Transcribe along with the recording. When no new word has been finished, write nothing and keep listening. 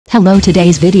Hello,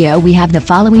 today's video we have the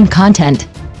following content.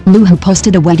 Lu Hu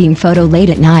posted a wedding photo late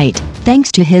at night,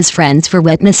 thanks to his friends for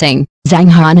witnessing. Zhang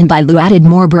Han and Bai Lu added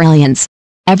more brilliance.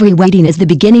 Every wedding is the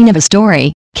beginning of a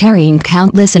story, carrying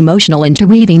countless emotional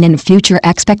interweaving and future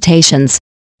expectations.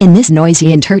 In this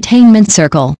noisy entertainment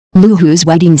circle, Lu Hu's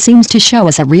wedding seems to show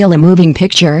us a real and moving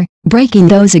picture, breaking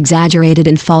those exaggerated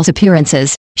and false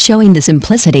appearances, showing the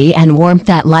simplicity and warmth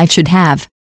that life should have.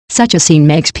 Such a scene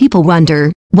makes people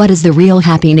wonder, what is the real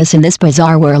happiness in this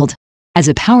bizarre world? As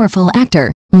a powerful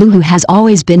actor, Lu Hu has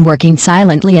always been working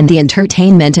silently in the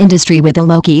entertainment industry with a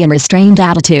low-key and restrained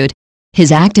attitude.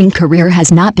 His acting career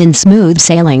has not been smooth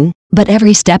sailing, but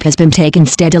every step has been taken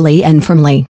steadily and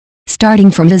firmly.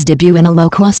 Starting from his debut in a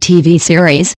low-cost TV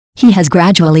series, he has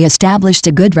gradually established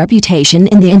a good reputation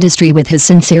in the industry with his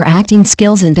sincere acting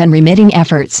skills and unremitting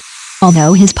efforts.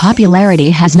 Although his popularity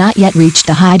has not yet reached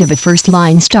the height of a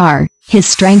first-line star, his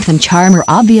strength and charm are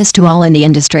obvious to all in the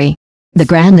industry. The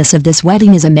grandness of this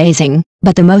wedding is amazing,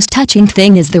 but the most touching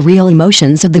thing is the real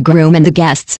emotions of the groom and the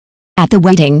guests. At the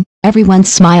wedding,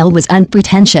 everyone's smile was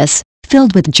unpretentious,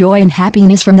 filled with joy and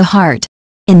happiness from the heart.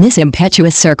 In this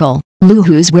impetuous circle, Lu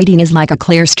Hu's wedding is like a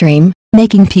clear stream,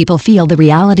 making people feel the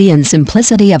reality and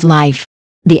simplicity of life.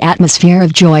 The atmosphere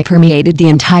of joy permeated the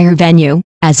entire venue,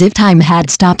 as if time had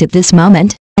stopped at this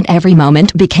moment, and every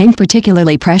moment became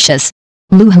particularly precious.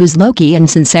 Lu Hu's low-key and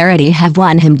sincerity have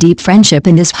won him deep friendship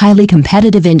in this highly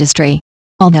competitive industry.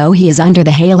 Although he is under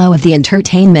the halo of the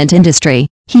entertainment industry,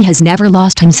 he has never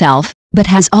lost himself, but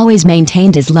has always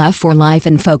maintained his love for life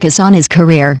and focus on his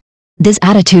career. This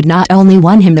attitude not only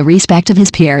won him the respect of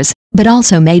his peers, but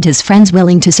also made his friends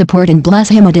willing to support and bless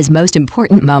him at his most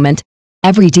important moment.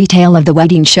 Every detail of the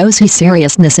wedding shows his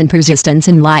seriousness and persistence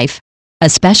in life.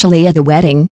 Especially at the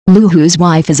wedding, Lu Hu's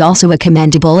wife is also a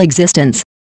commendable existence.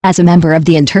 As a member of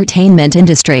the entertainment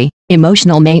industry,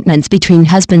 emotional maintenance between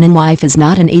husband and wife is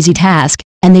not an easy task,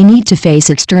 and they need to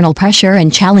face external pressure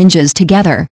and challenges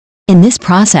together. In this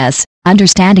process,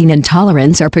 understanding and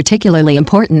tolerance are particularly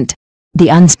important. The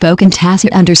unspoken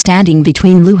tacit understanding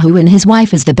between Lu Hu and his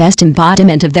wife is the best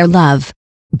embodiment of their love.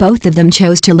 Both of them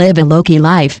chose to live a low-key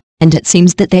life, and it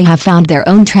seems that they have found their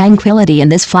own tranquility in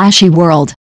this flashy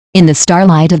world. In the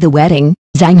starlight of the wedding,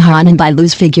 Zhang Han and Bai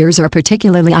Lu's figures are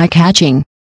particularly eye-catching.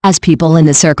 As people in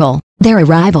the circle, their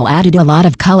arrival added a lot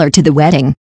of color to the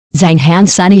wedding. Zhang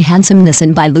Han's sunny handsomeness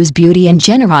and Bai Lu's beauty and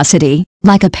generosity,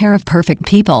 like a pair of perfect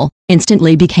people,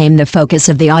 instantly became the focus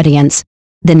of the audience.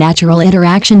 The natural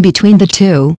interaction between the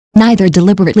two, neither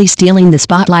deliberately stealing the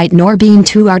spotlight nor being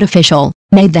too artificial,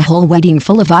 made the whole wedding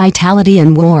full of vitality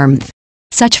and warmth.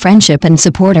 Such friendship and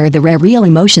support are the rare real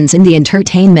emotions in the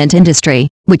entertainment industry,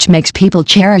 which makes people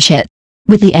cherish it.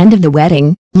 With the end of the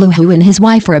wedding, Lu Hu and his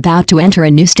wife are about to enter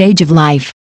a new stage of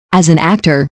life. As an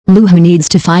actor, Lu Hu needs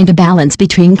to find a balance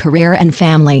between career and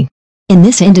family. In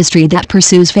this industry that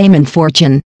pursues fame and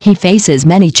fortune, he faces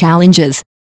many challenges.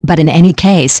 But in any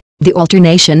case, the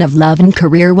alternation of love and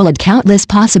career will add countless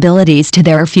possibilities to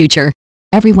their future.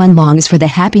 Everyone longs for the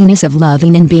happiness of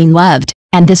loving and being loved,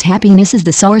 and this happiness is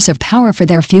the source of power for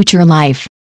their future life.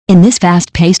 In this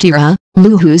fast-paced era,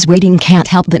 Lu Hu's wedding can't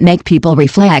help but make people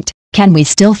reflect, can we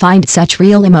still find such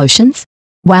real emotions?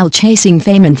 While chasing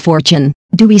fame and fortune,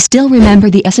 do we still remember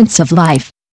the essence of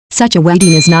life? Such a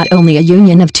wedding is not only a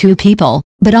union of two people,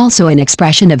 but also an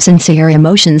expression of sincere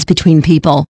emotions between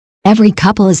people. Every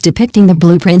couple is depicting the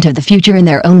blueprint of the future in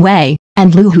their own way,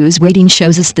 and Lu Hu's wedding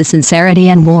shows us the sincerity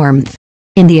and warmth.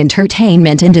 In the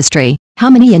entertainment industry, how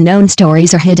many unknown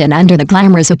stories are hidden under the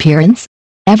glamorous appearance?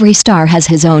 Every star has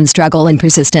his own struggle and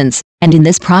persistence, and in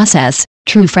this process,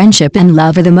 true friendship and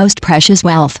love are the most precious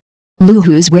wealth. Lu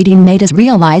Hu's wedding made us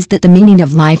realize that the meaning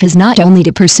of life is not only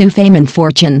to pursue fame and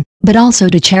fortune, but also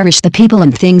to cherish the people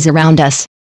and things around us.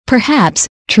 Perhaps,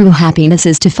 true happiness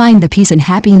is to find the peace and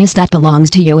happiness that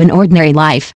belongs to you in ordinary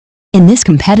life. In this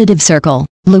competitive circle,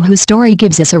 Lu Hu's story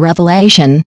gives us a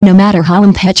revelation: no matter how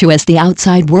impetuous the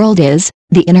outside world is,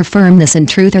 the inner firmness and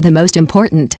truth are the most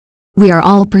important. We are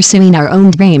all pursuing our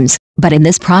own dreams, but in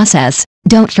this process,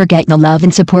 don't forget the love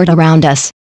and support around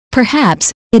us.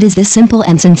 Perhaps, it is this simple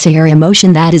and sincere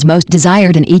emotion that is most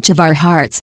desired in each of our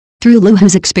hearts. Through Lu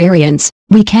Hu's experience,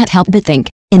 we can't help but think,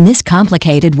 in this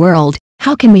complicated world,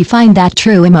 how can we find that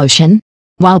true emotion?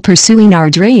 While pursuing our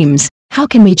dreams, how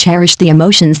can we cherish the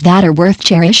emotions that are worth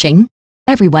cherishing?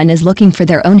 Everyone is looking for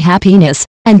their own happiness,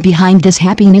 and behind this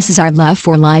happiness is our love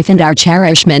for life and our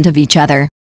cherishment of each other.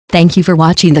 Thank you for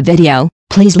watching the video.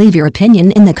 Please leave your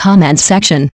opinion in the comments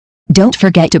section. Don't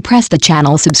forget to press the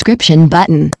channel subscription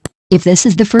button if this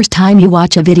is the first time you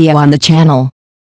watch a video on the channel.